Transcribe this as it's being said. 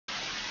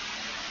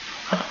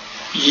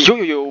Yo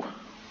yo yo,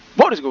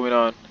 what is going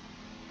on?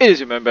 It is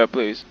your man Bad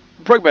Plays,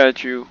 bring back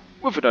at you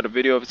with another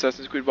video of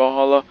Assassin's Creed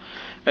Valhalla.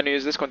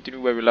 Anyways, let's continue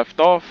where we left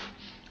off.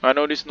 I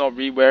know this is not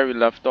really where we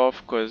left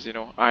off because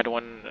I don't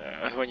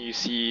want when you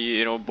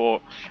see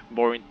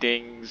boring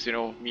things,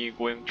 me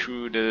going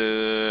through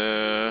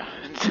the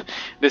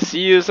the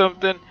sea or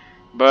something.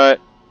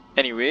 But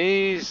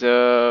anyways,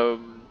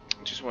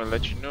 just want to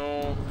let you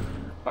know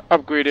I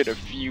upgraded a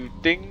few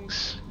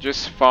things.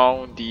 Just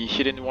found the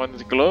hidden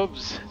one's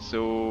gloves,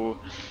 so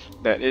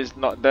that is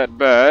not that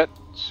bad.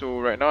 So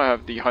right now I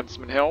have the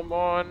huntsman helm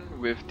on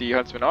with the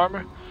huntsman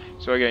armor,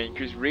 so I get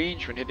increased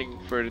range when hitting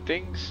further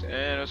things,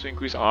 and also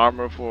increased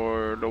armor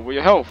for lower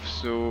your health.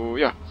 So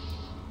yeah,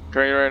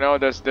 currently right now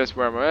that's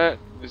where I'm at.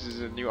 This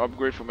is a new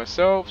upgrade for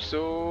myself.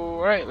 So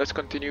alright, let's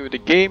continue with the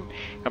game.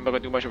 I'm not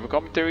gonna do much of a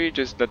commentary,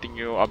 just letting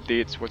you know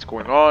updates, what's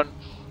going on.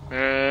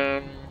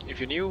 If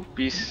you're new,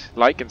 please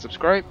like and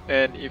subscribe,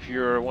 and if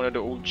you're one of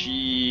the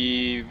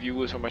OG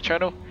viewers on my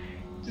channel,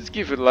 just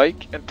give it a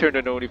like and turn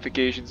the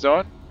notifications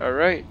on.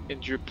 Alright,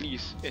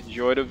 please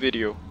enjoy the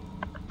video.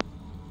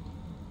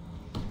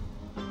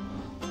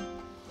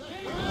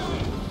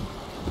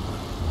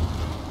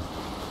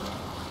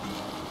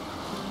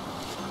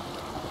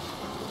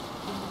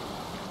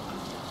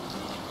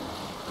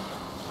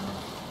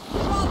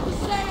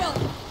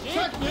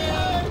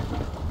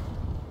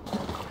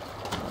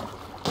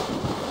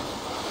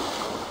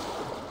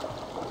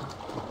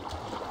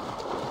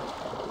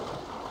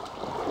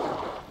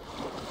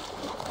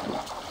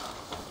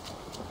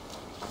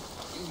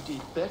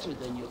 Better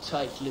than your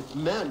tight-lipped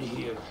man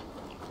here.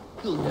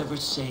 He'll never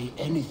say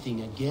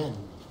anything again.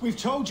 We've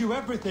told you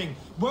everything.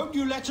 Won't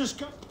you let us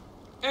go?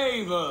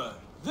 Ava,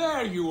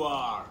 there you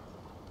are.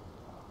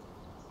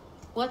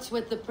 What's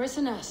with the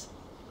prisoners?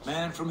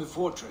 Man from the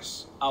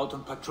fortress, out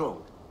on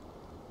patrol.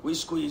 We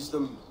squeezed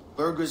them.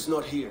 Berger's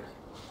not here.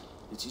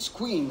 It's his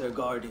queen they're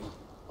guarding.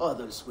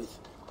 Others with...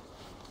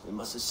 They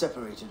must have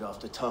separated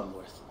after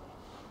Tamworth.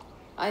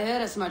 I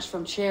heard as much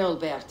from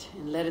Cheolbert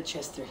in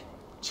Leicester.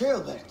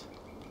 Cheolbert?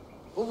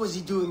 What was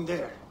he doing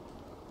there?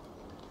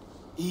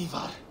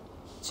 Ivar.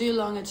 Too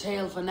long a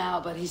tale for now,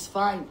 but he's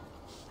fine.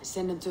 I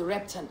sent him to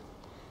Repton.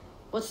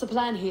 What's the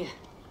plan here?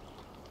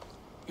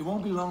 It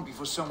won't be long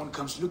before someone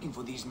comes looking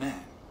for these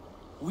men.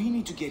 We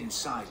need to get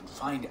inside and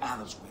find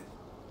Adelswith.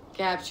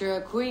 Capture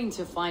a queen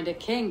to find a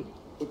king.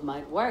 It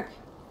might work.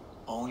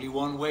 Only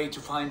one way to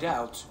find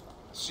out.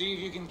 See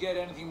if you can get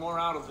anything more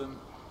out of them.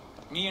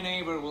 Me and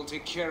Ava will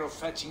take care of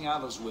fetching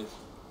Adelswith.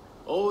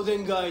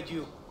 Odin guide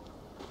you.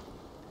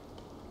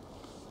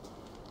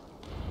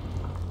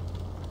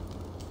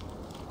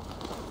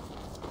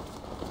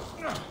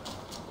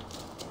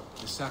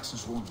 The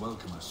Saxons won't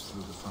welcome us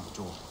through the front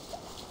door.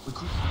 We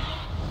could...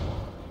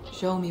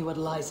 Show me what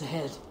lies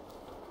ahead.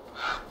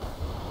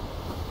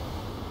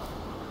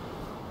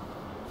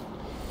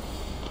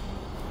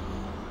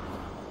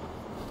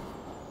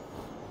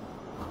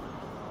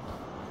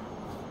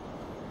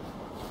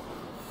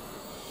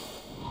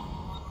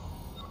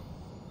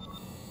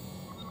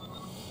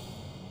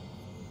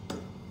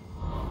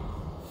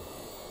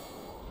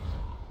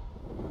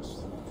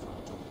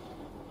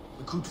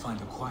 We could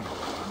find a quiet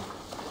one,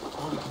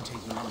 or we can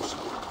take your own side.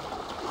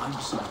 I'm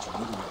beside you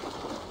either way.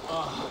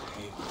 Ah,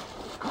 Ava,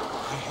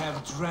 I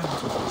have dreamt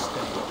of this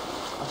day.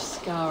 Of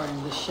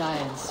scouring the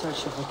Shire in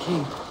search of a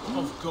king.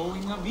 Of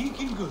going a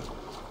Vikingur.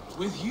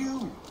 With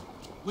you.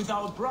 With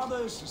our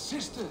brothers and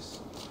sisters.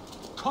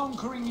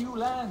 Conquering new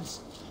lands.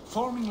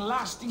 Forming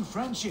lasting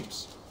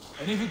friendships.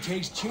 And if it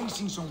takes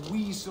chasing some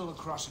weasel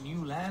across a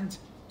new land,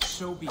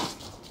 so be it.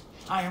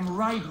 I am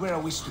right where I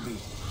wish to be.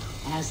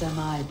 As am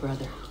I,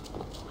 brother.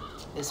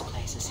 This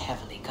place is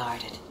heavily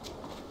guarded.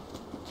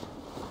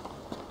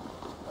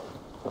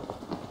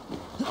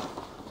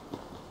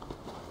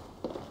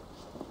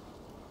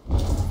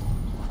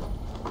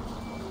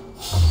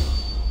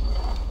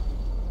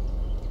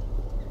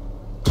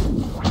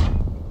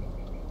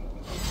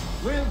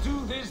 We'll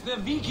do this the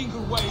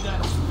Vikinger way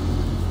then.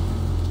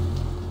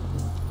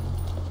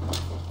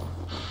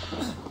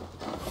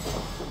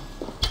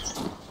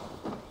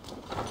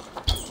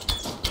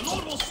 The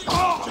Lord will see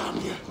you,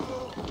 damn you.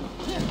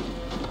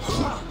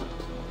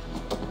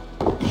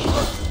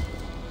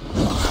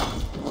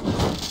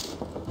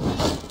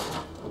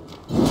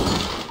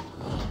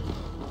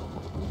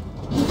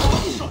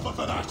 Suffer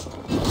for that!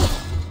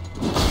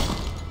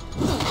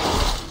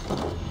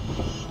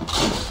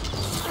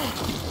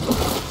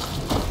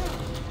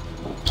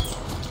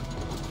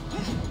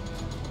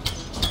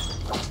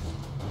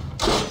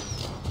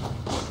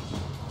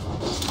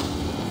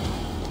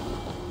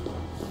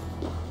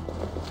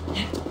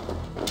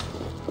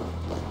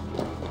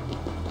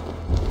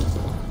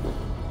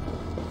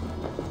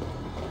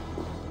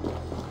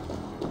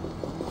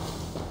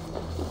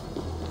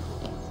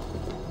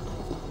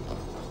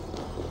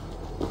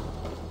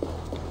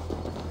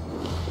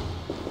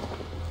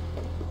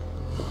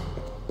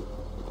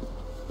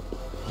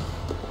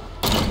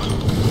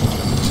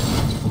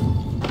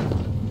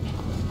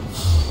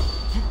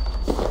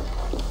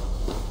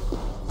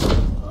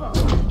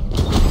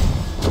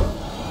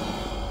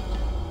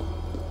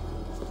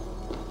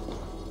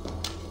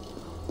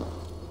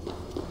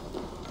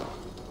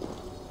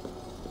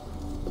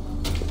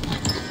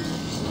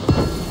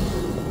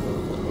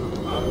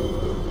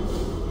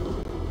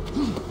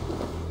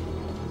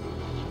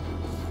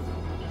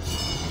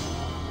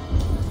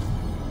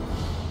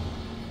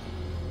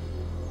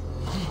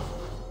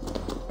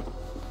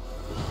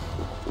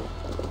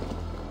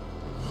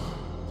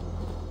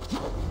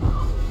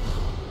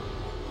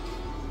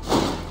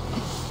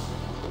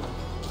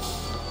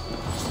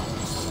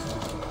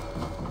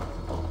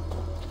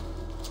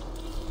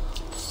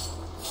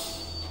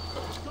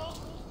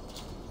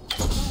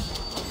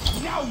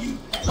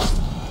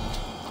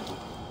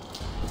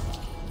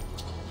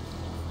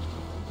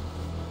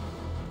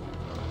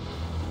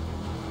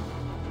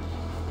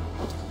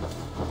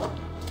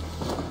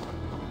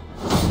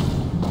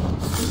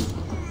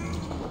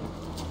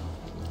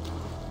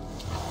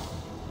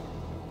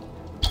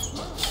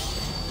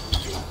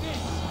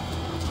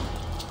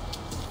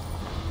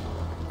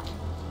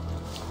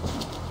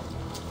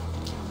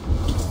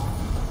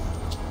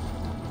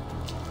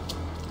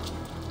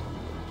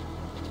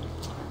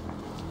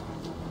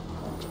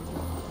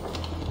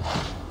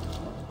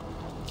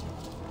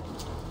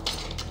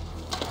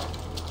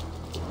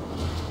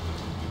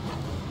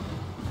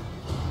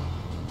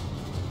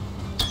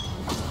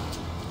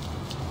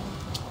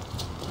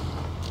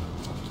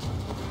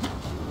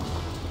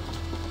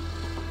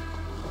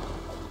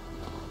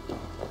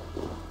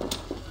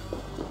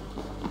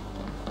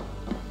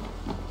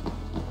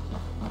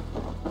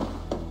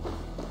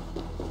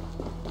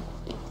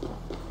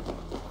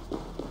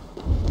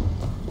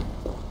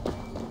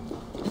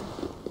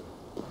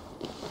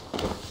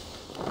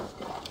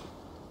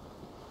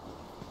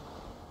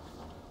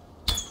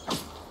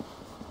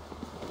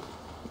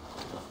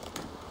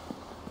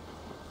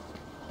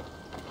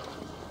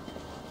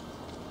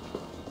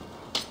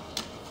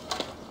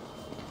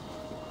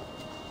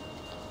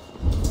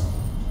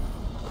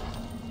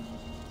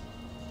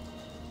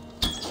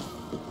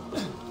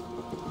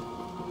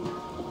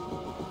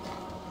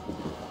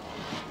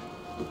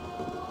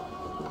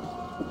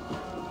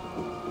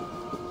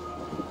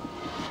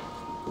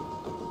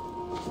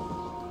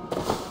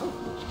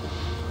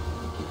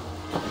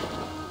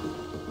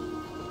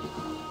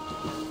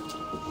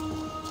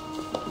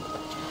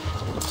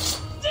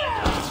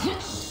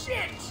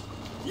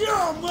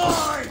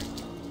 mine!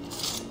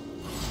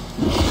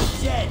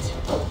 Dead!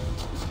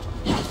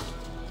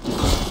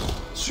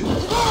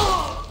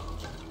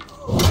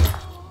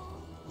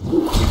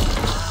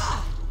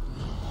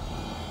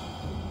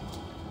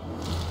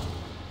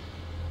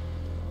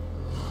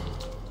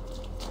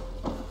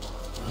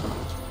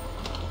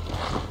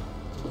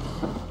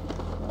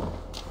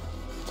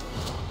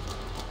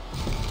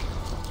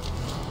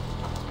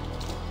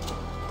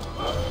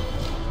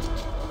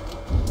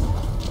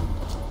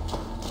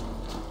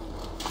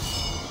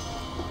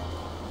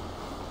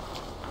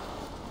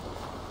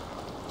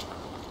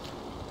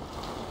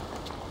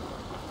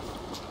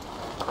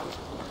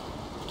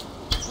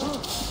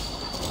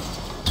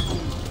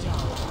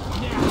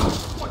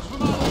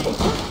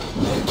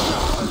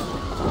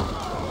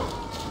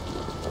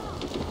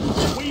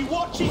 We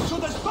watch each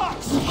other's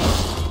backs!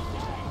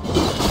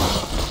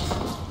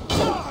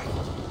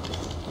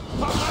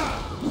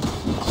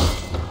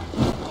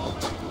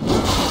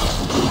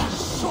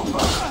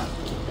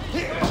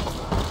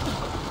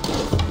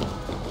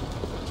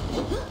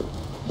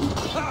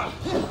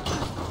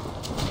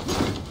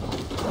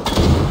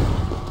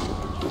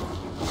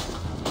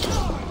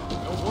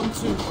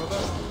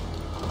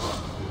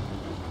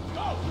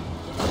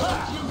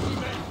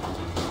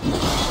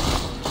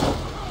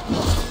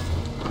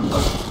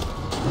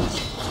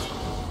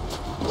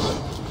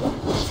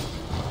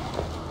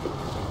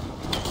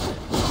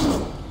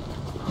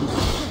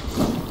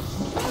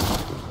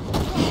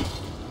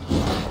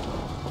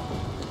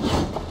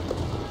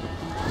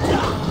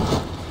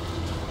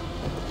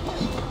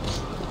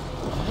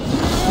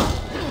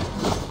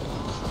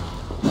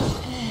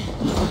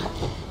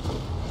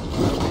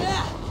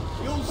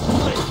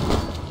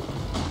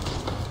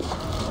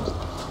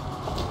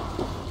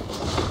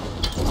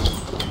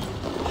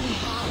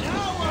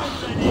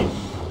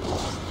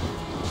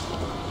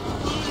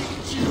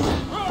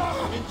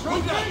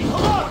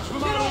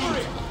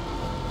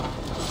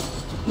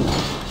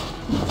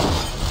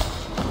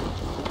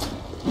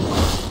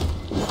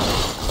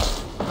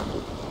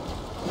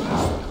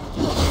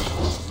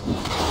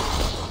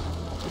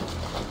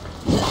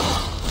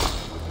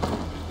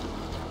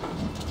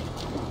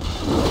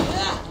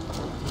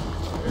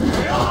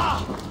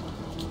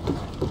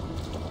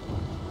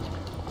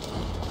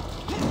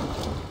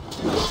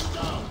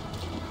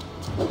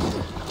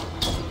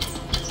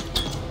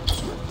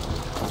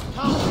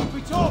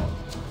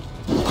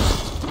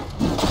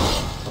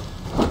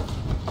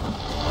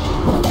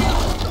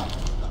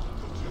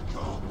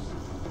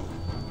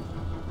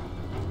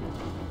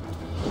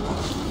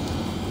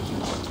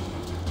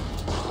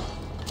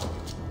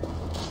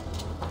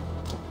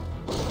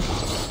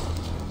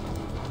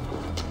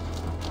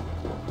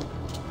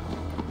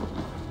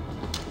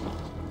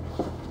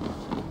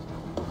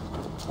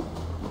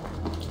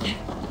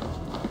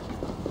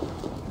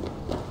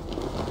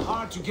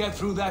 To get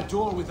through that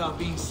door without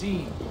being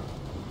seen.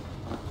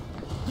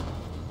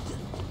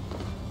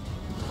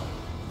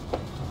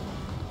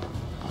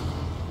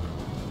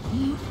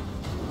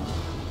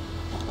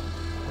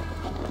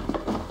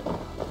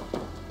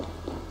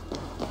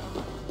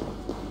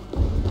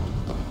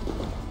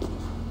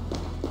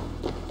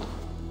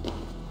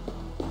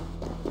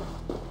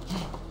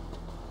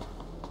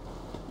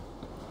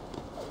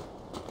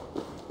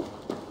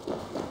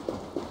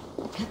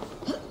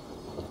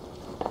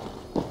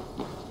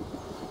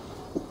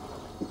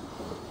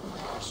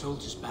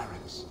 Soldiers'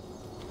 barracks.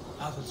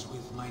 Others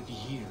with might be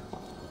here.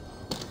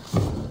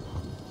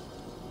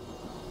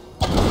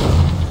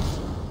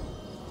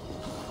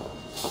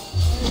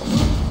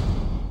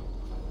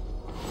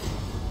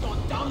 God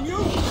damn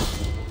you!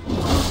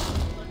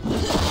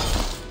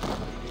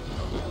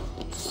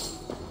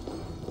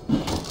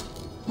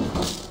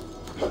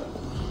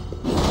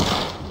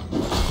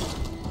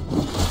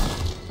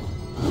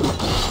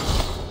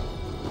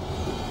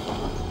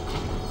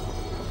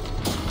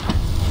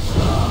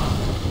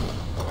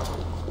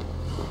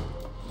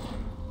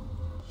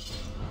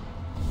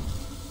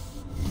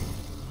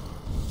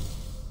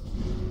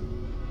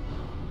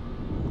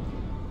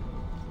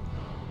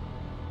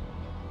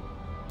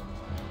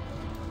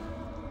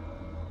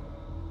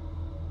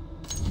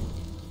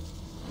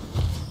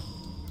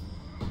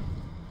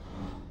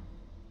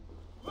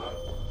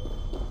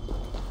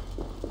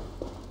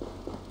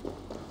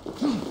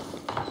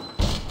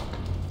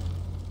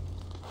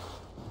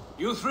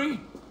 You three,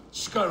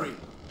 scurry.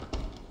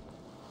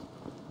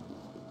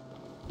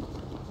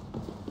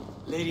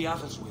 Lady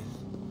Atheldswith,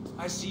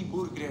 I see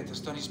Burgred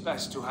has done his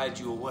best to hide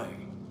you away.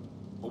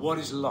 But what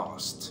is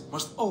lost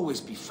must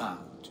always be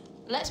found.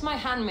 Let my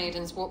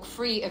handmaidens walk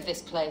free of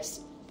this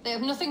place. They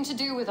have nothing to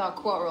do with our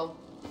quarrel.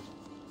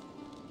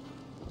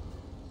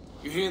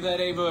 You hear that,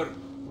 Eivor?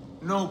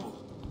 Noble,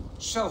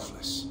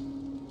 selfless.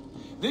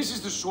 This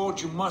is the sword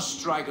you must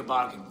strike a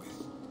bargain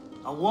with.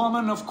 A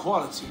woman of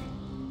quality.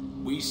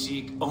 We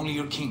seek only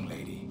your king,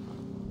 lady.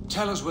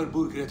 Tell us where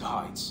Burgred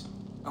hides,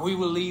 and we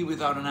will leave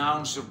without an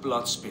ounce of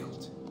blood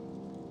spilled.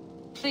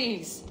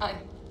 Please,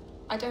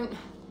 I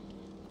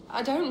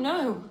don't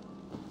know.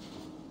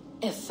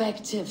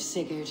 Effective,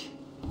 Sigurd.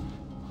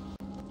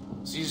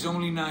 She's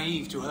only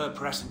naive to her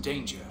present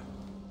danger.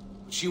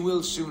 But she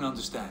will soon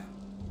understand.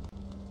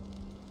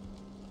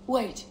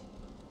 Wait.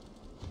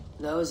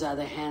 Those are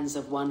the hands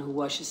of one who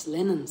washes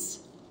linens.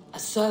 A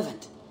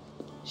servant.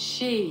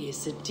 She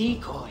is a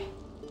decoy.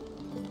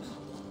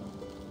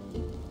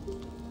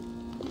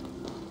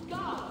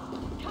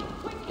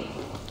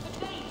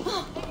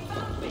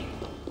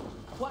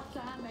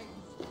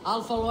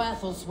 I'll follow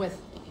Athel's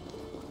with.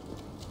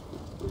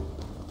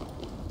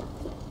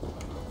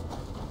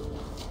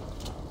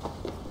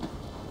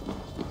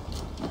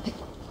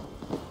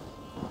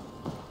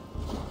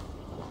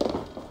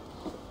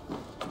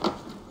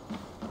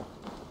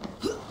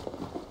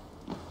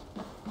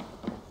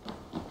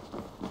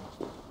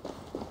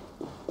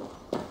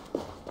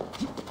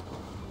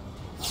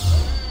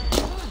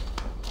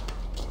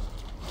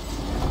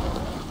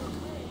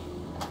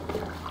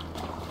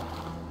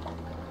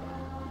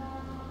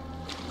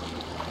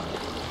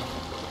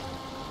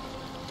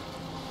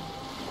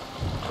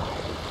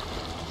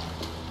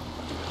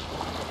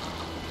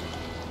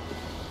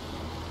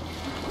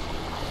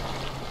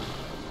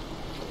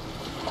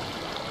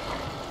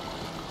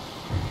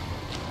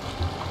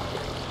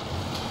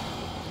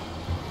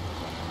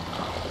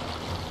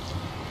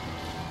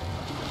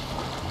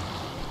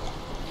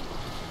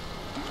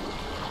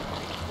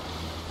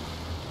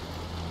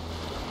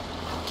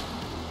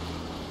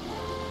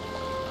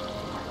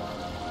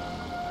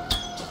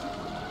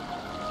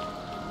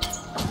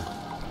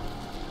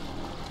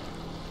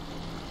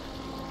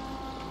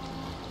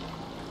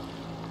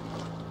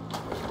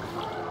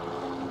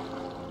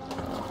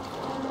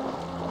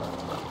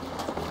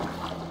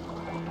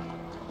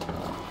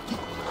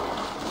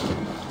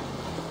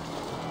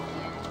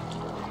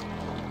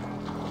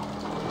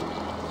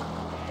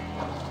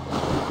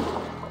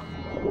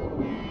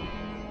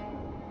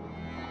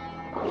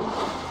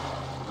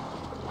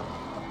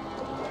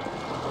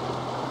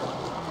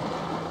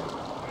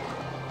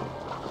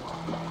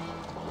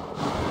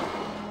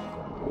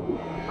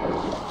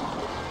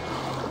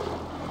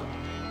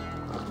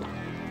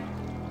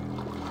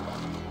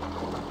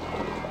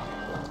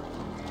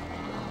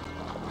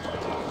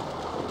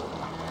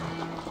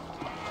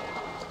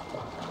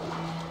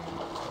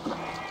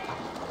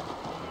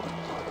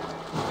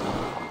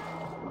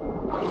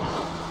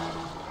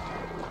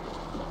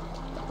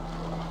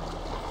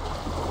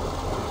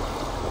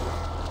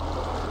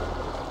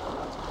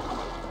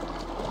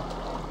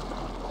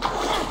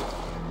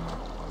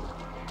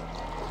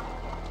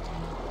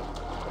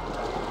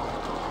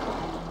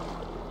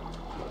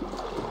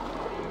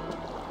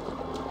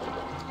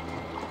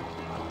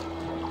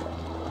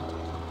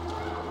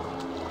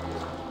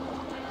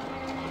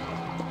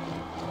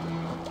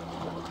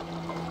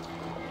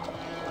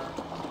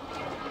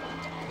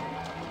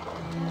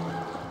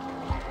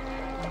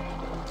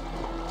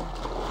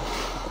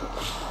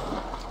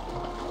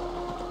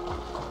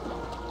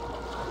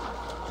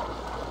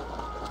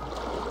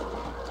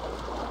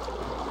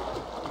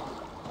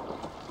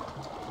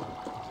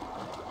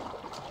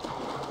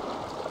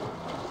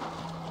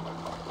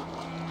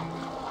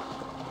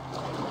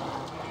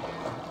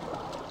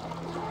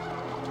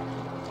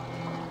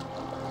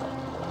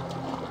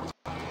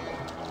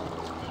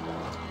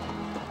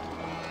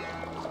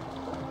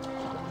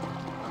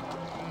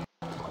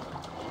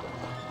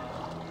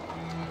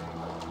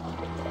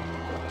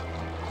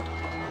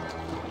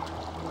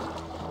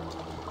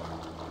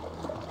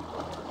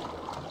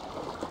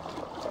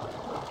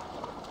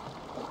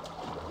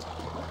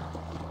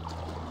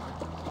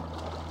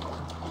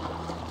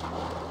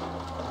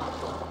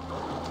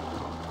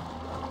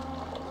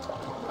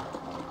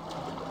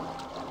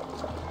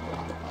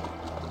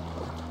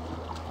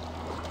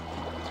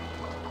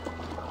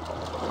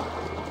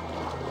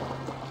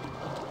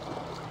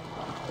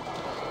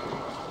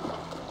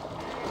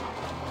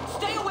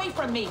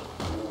 From me.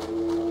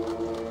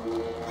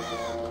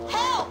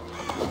 Help!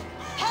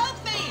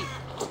 Help me!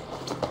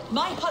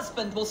 My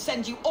husband will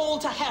send you all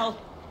to hell.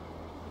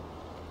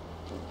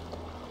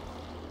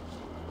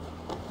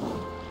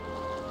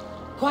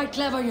 Quite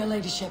clever, your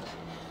ladyship.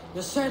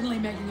 You're certainly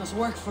making us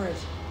work for it.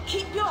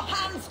 Keep your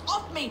hands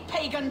off me,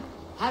 pagan!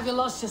 Have you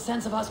lost your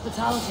sense of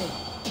hospitality?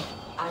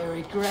 I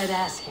regret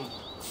asking.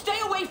 Stay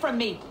away from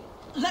me!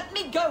 Let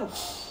me go!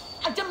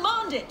 I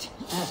demand it!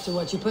 After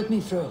what you put me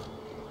through,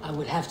 I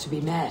would have to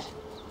be mad.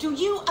 Do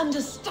you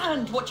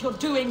understand what you're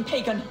doing,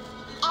 pagan?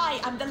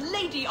 I am the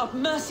Lady of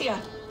Mercia.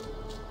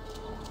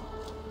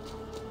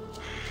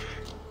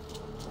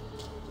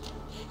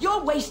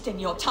 You're wasting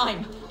your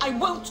time. I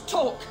won't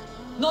talk.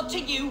 Not to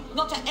you,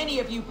 not to any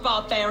of you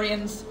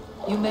barbarians.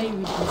 You may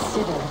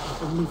reconsider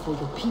if only for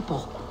the people.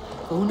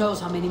 Who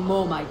knows how many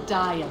more might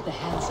die at the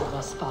hands of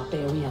us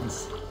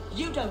barbarians.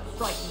 You don't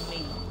frighten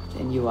me.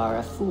 Then you are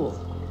a fool.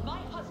 My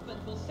husband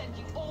will send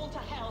you all to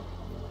hell.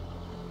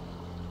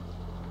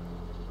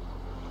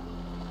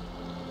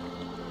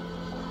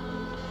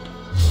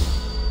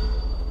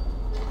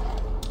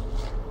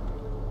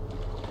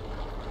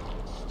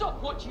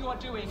 Stop what you are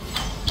doing.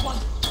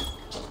 Once.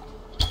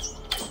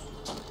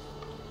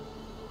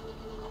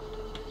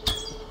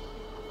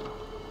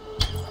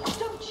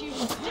 Don't you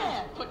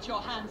dare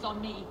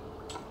on me.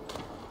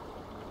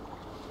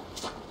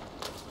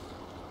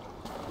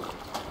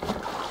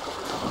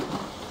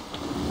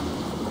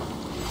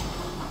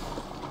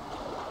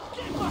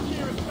 Get back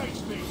here and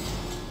face me!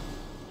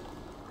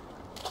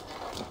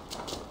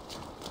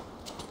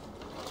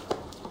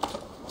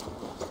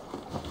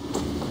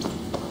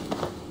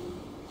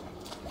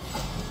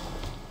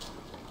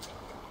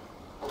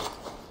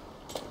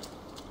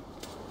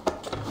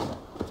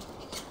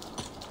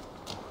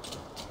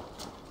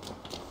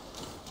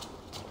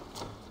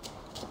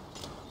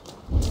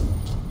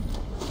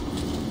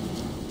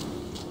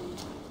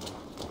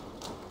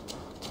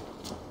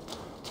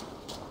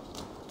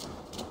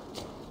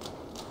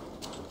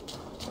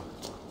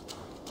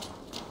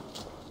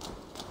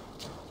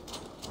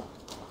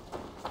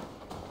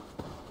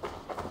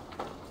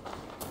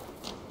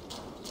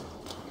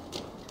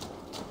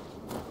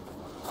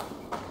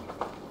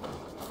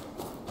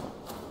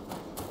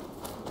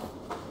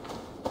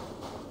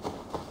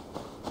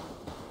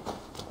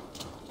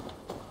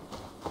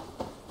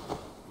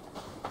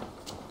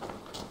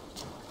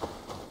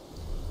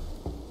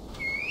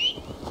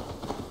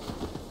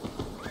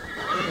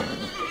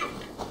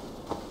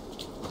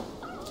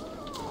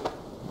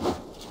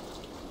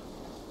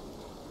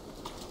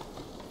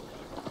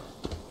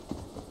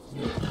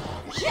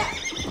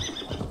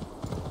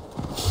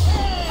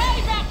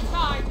 Payback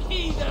time,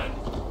 heathen!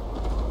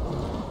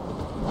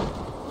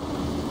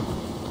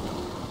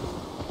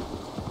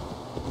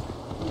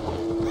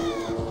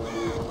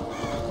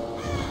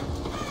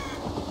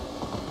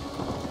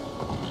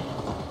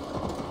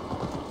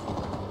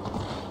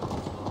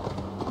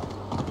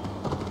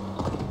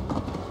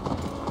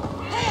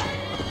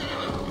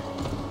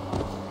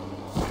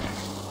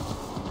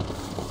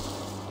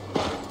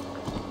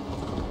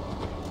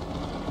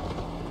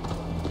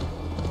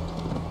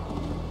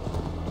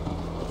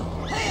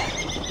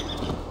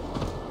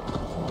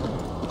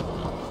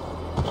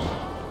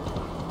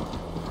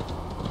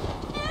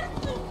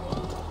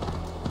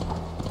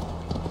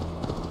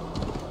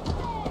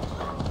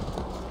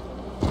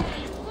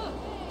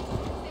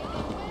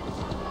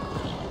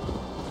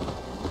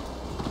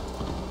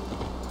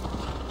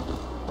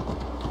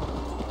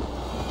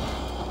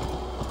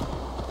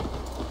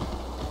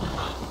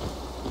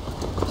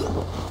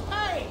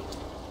 Hey!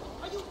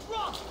 Are you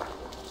drunk?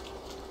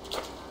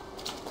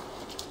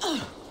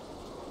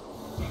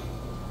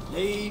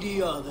 Lady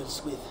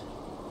Otherswith,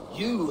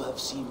 you have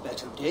seen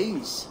better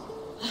days.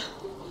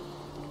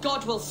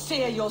 God will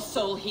sear your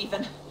soul,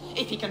 heathen,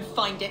 if he can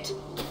find it.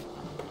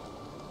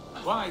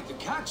 Why, the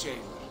cat jailer.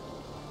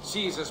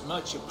 She's as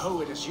much a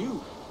poet as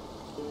you.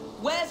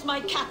 Where's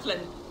my Catelyn?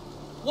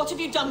 What have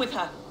you done with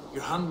her?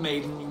 Your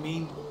handmaiden, you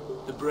mean?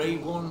 The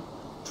brave one,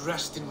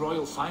 dressed in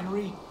royal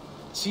finery?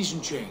 Season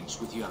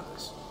changed with the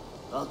others.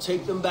 I'll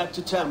take them back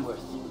to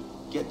Tamworth.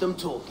 Get them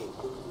talking.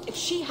 If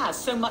she has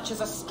so much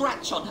as a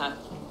scratch on her,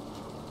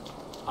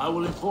 I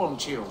will inform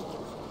Cheerwolf.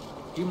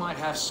 He might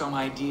have some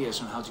ideas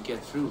on how to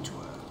get through to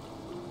her.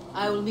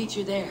 I will meet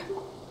you there.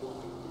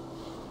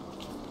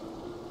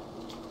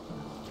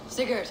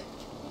 Sigurd,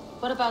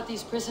 what about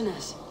these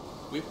prisoners?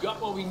 We've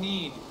got what we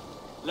need.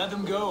 Let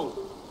them go.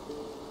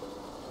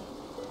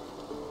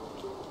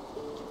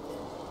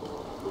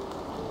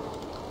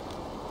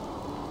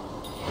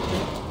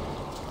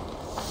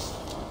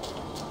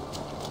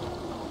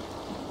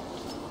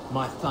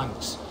 My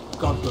thanks.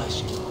 God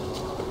bless you.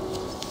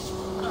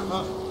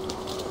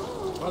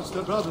 What's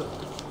the problem?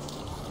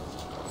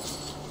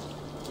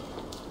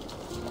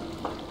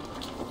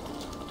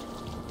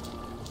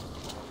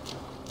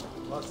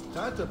 What's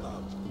that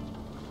about?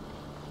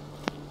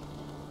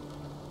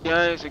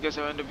 Guys, I guess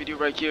I'll end the video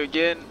right here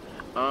again.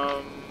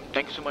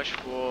 Thank you so much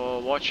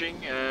for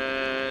watching,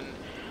 and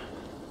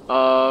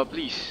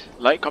please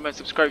like, comment,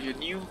 subscribe if you're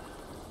new,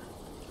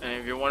 and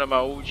if you're one of my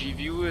OG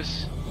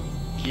viewers,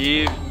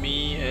 give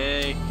me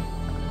a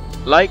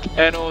like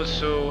and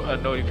also a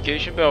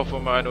notification bell for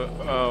my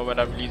when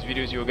I release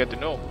videos. You'll get to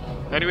know.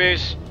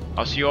 Anyways,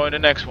 I'll see you all in the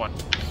next one.